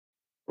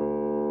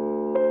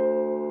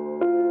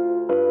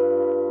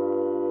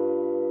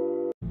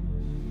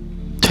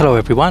Hello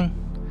everyone,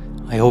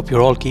 I hope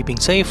you're all keeping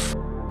safe.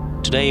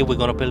 Today we're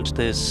going to build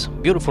this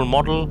beautiful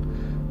model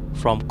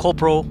from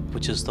Kopro,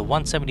 which is the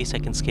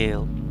 1/72nd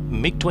scale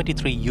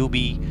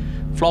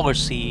MiG-23UB Flogger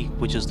C,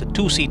 which is the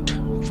two-seat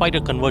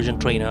fighter conversion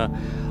trainer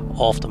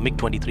of the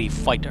MiG-23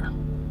 fighter.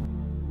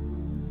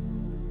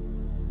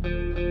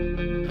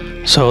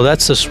 So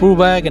that's the sprue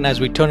bag, and as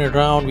we turn it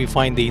around we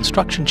find the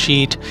instruction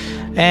sheet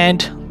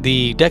and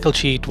the decal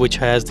sheet, which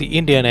has the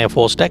Indian Air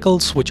Force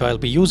decals, which I'll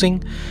be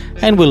using,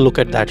 and we'll look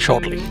at that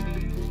shortly.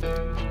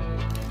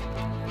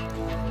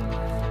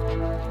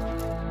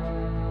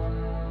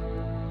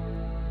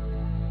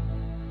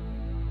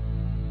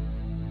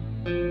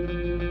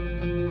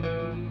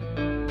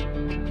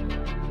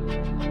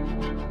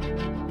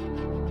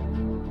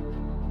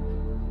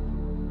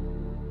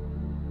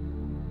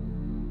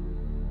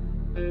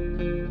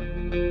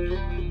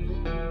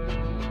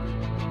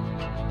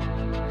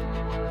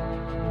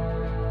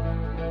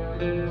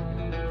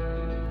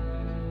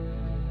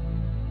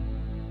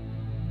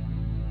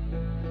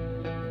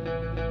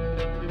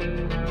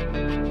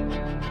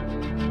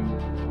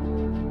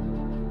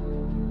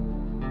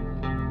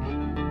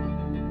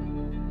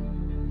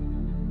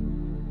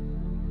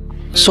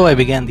 So I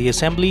began the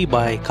assembly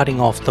by cutting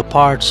off the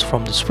parts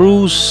from the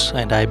sprues,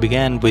 and I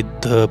began with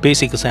the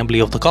basic assembly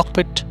of the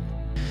cockpit.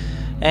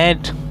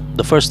 And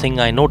the first thing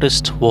I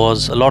noticed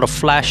was a lot of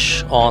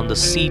flash on the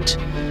seat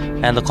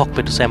and the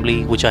cockpit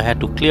assembly, which I had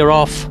to clear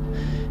off,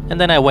 and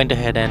then I went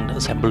ahead and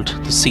assembled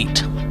the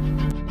seat.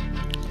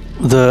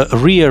 The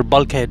rear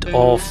bulkhead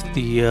of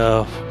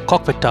the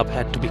cockpit tub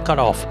had to be cut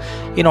off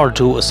in order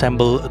to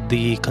assemble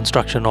the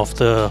construction of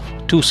the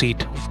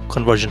two-seat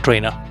conversion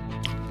trainer.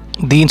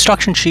 The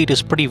instruction sheet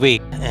is pretty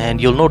vague,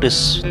 and you'll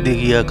notice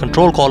the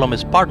control column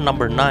is part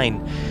number 9,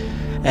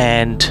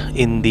 and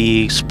in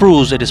the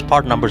sprues it is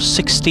part number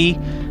 60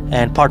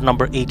 and part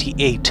number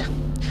 88.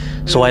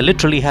 So I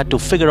literally had to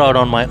figure out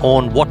on my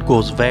own what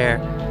goes where,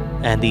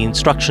 and the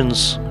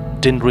instructions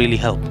didn't really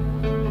help.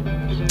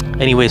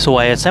 Anyway, so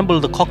I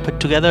assembled the cockpit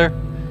together,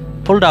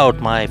 pulled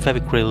out my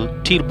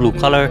Fevicryl teal blue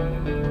color,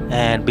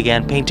 and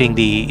began painting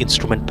the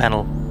instrument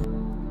panel.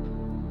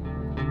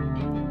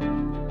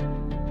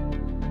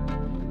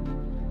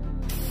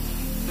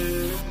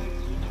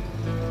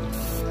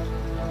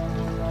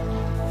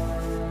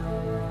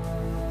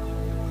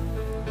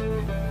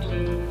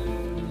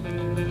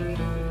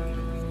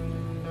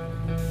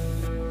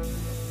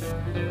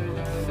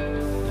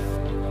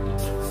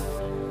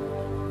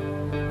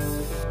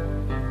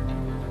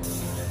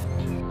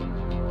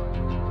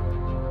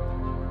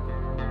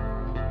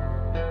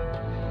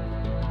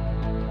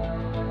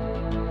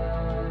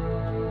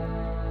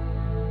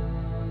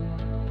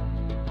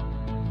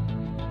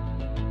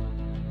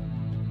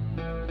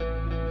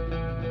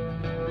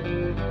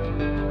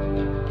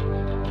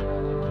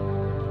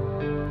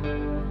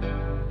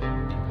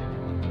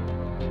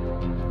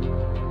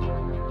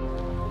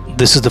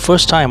 This is the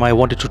first time I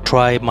wanted to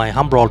try my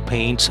Humbrol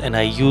paints, and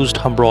I used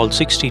Humbrol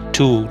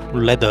 62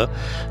 leather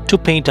to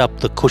paint up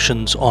the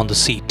cushions on the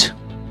seat.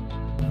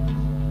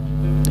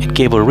 It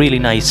gave a really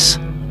nice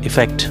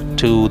effect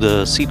to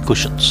the seat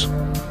cushions.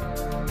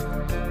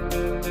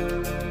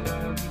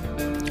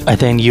 I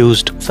then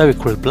used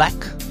Fevicryl black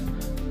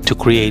to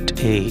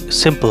create a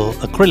simple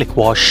acrylic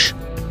wash,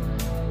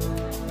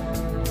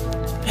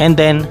 and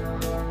then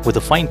with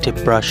a fine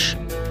tip brush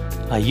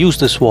I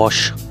used this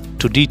wash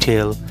to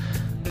detail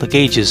the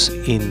gauges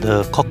in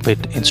the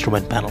cockpit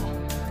instrument panel.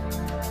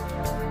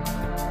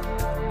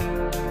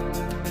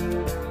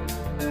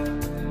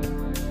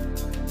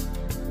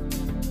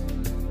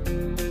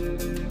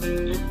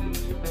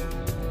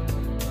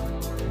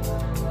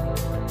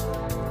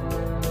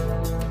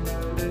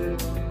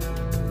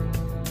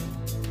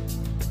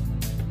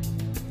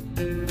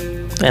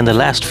 And the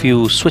last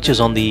few switches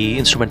on the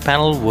instrument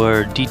panel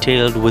were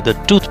detailed with a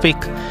toothpick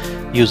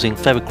using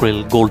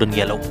Fevicryl golden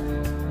yellow.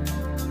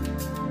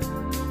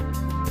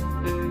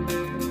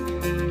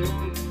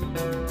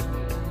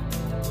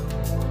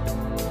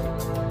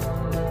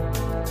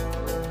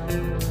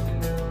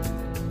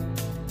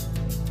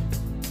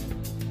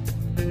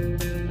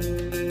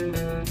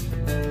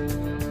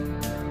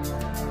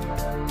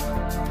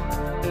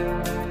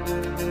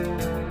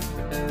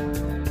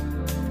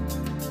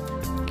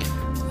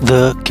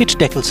 The kit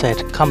decal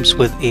set comes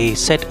with a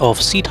set of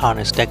seat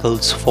harness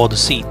decals for the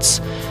seats,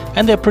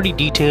 and they're pretty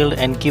detailed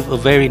and give a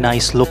very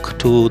nice look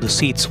to the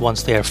seats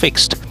once they are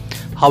fixed.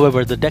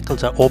 However, the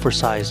decals are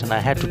oversized and I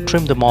had to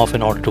trim them off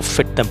in order to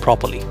fit them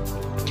properly.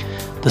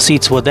 The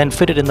seats were then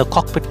fitted in the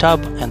cockpit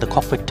tub, and the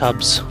cockpit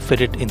tubs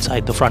fitted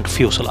inside the front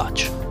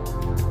fuselage.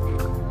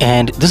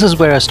 And this is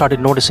where I started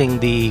noticing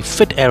the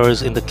fit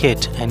errors in the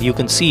kit, and you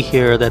can see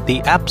here that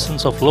the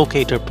absence of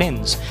locator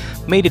pins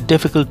made it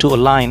difficult to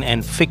align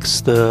and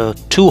fix the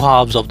two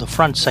halves of the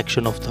front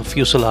section of the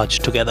fuselage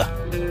together.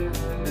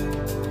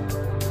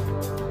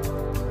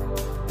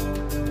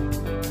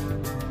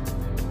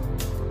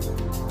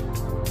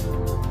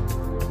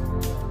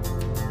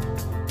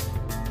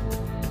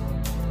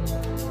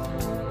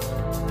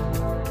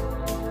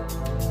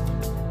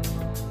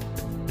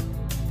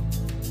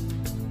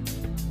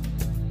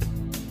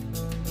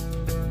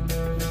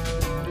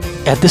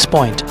 At this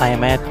point, I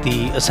am at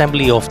the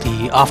assembly of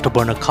the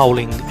afterburner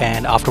cowling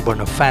and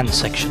afterburner fan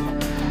section,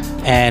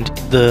 and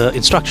the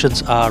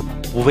instructions are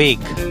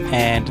vague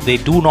and they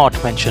do not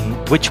mention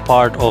which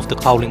part of the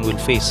cowling will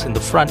face in the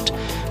front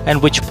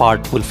and which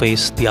part will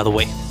face the other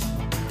way.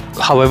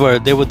 However,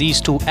 there were these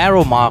two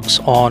arrow marks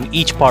on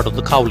each part of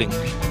the cowling.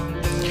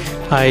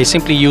 I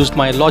simply used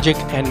my logic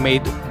and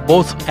made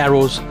both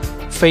arrows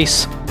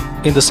face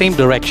in the same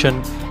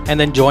direction and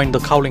then joined the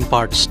cowling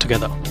parts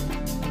together.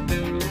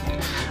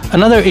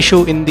 Another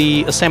issue in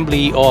the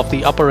assembly of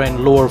the upper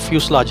and lower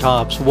fuselage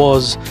halves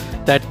was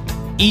that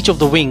each of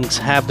the wings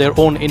have their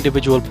own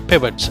individual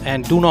pivots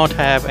and do not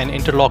have an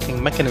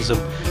interlocking mechanism,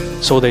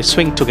 so they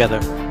swing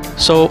together.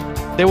 So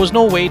there was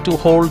no way to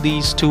hold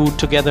these two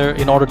together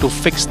in order to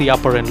fix the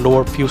upper and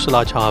lower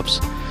fuselage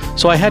halves.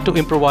 So I had to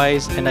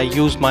improvise, and I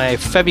used my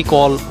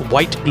Fevicol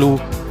white glue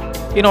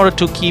in order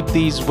to keep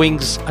these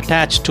wings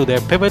attached to their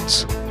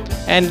pivots.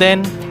 And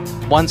then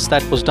once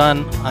that was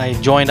done, I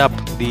joined up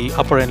the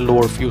upper and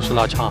lower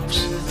fuselage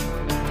halves.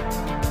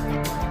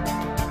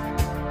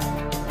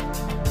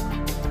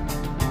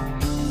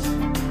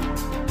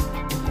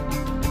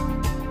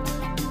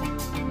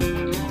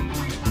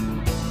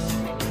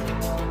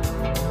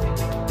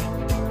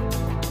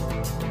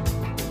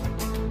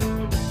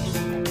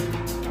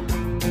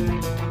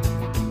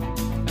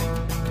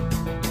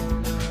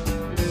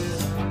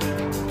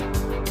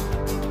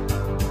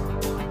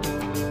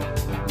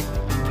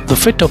 The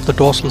fit of the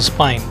dorsal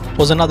spine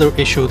was another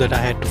issue that I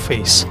had to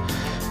face.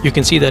 You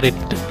can see that it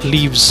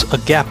leaves a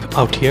gap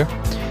out here,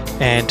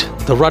 and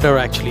the rudder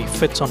actually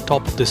fits on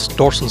top of this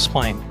dorsal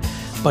spine.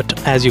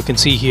 But as you can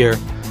see here,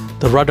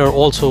 the rudder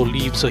also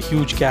leaves a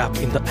huge gap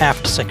in the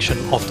aft section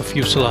of the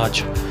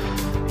fuselage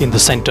in the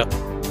center.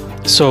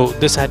 So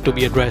this had to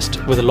be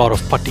addressed with a lot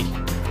of putty.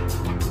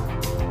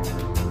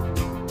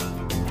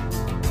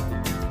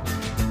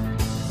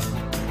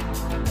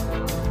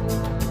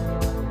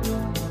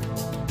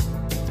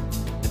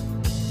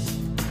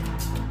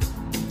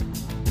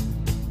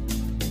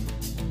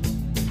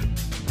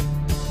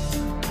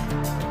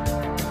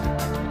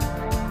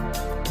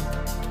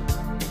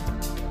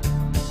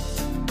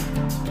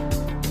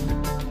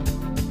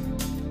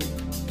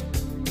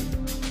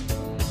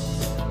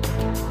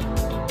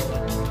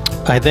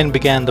 I then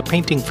began the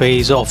painting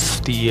phase of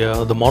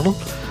the model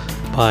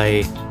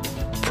by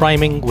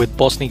priming with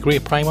Bosnia Grey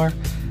primer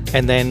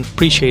and then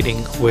pre-shading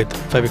with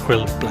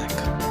Fevicryl Black.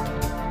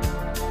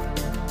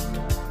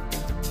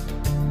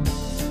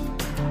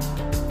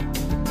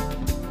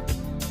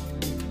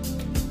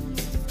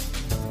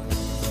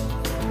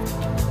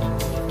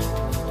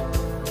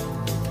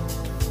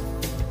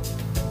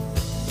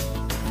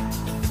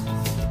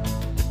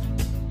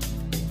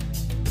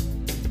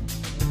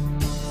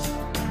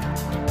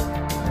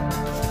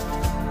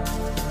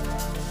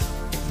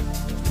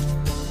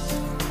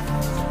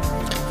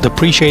 The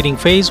pre-shading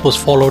phase was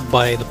followed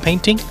by the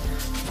painting,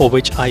 for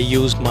which I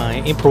used my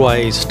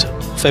improvised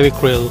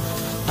Fevicryl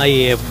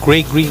IAF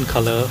grey-green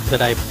color that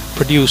I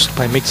produced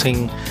by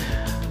mixing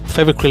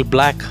Fevicryl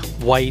black,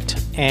 white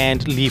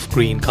and leaf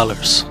green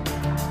colors.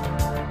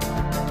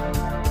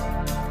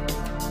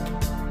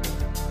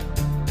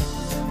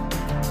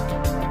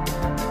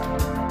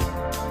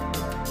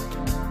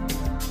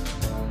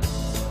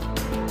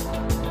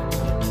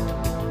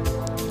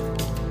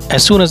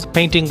 As soon as the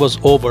painting was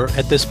over,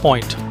 at this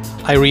point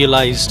I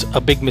realized a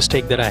big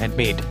mistake that I had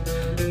made.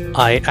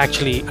 I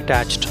actually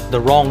attached the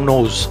wrong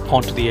nose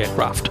onto the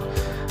aircraft.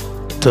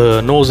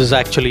 The nose is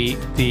actually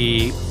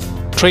the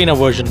trainer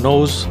version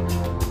nose,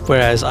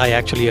 whereas I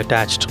actually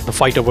attached the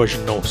fighter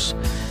version nose.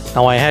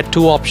 Now I had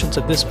two options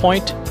at this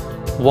point.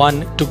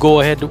 One, to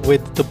go ahead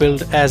with the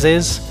build as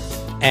is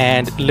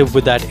and live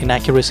with that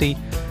inaccuracy,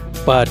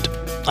 but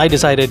I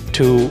decided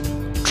to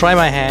try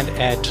my hand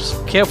at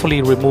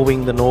carefully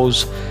removing the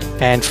nose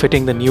and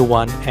fitting the new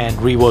one and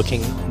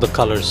reworking the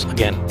colors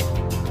again.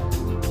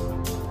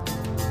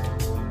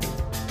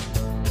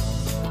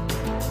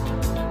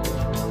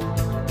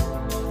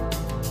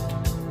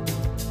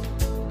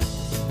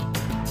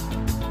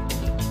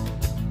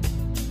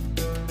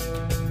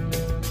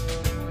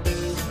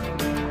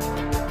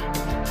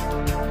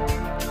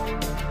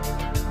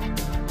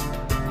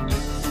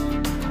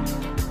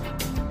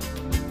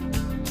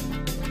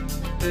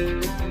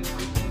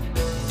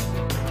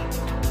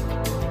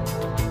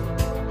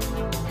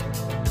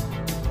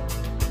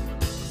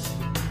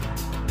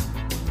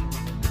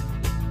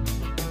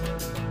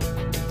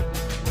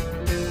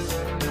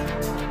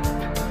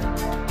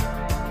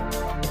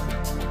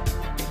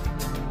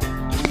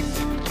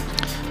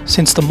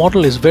 Since the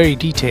model is very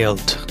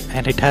detailed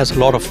and it has a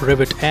lot of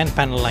rivet and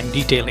panel line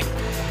detailing,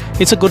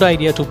 it's a good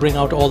idea to bring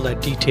out all that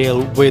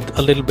detail with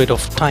a little bit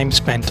of time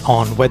spent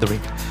on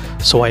weathering.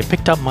 So I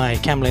picked up my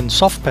Camlin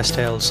soft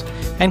pastels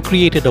and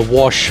created a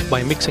wash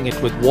by mixing it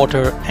with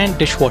water and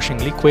dishwashing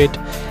liquid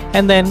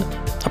and then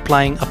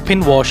applying a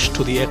pin wash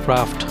to the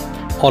aircraft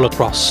all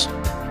across.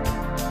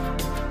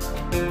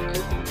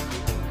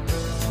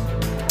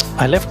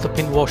 I left the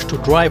pin wash to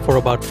dry for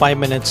about 5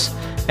 minutes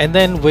And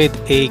then with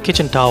a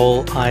kitchen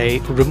towel,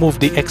 I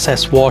removed the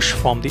excess wash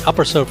from the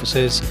upper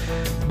surfaces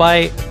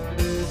by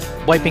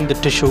wiping the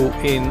tissue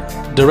in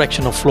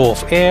direction of flow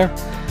of air,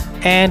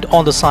 and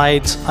on the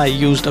sides I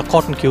used a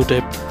cotton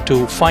Q-tip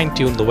to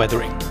fine-tune the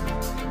weathering.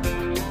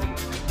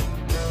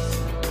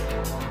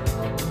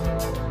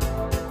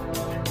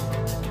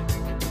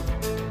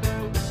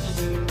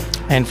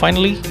 And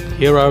finally,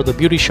 here are the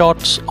beauty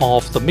shots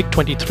of the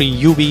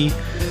MiG-23UB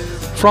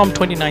from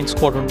 29th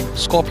Squadron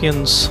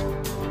Scorpions,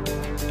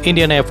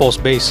 Indian Air Force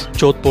Base,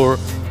 Jodhpur,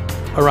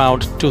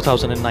 around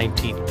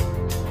 2019.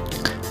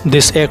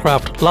 This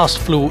aircraft last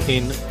flew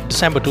in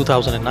December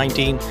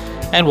 2019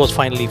 and was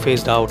finally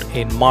phased out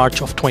in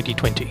March of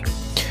 2020.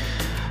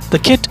 The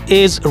kit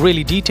is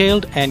really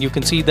detailed, and you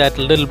can see that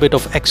a little bit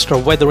of extra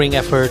weathering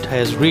effort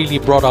has really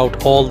brought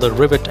out all the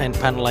rivet and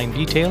panel line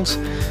details.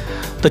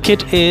 The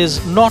kit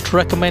is not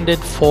recommended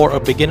for a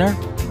beginner,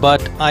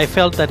 but I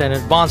felt that an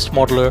advanced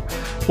modeler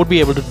would be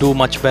able to do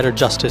much better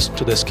justice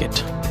to this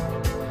kit.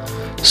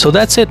 So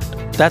that's it.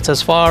 That's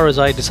as far as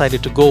I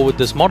decided to go with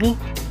this model.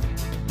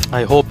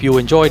 I hope you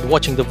enjoyed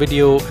watching the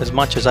video as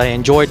much as I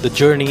enjoyed the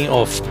journey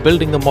of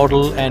building the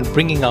model and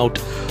bringing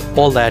out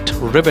all that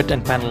rivet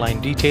and panel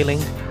line detailing.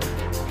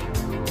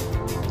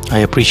 I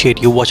appreciate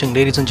you watching,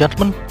 ladies and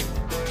gentlemen.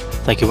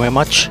 Thank you very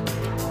much.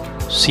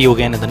 See you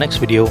again in the next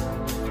video.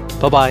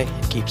 Bye bye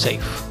and keep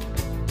safe.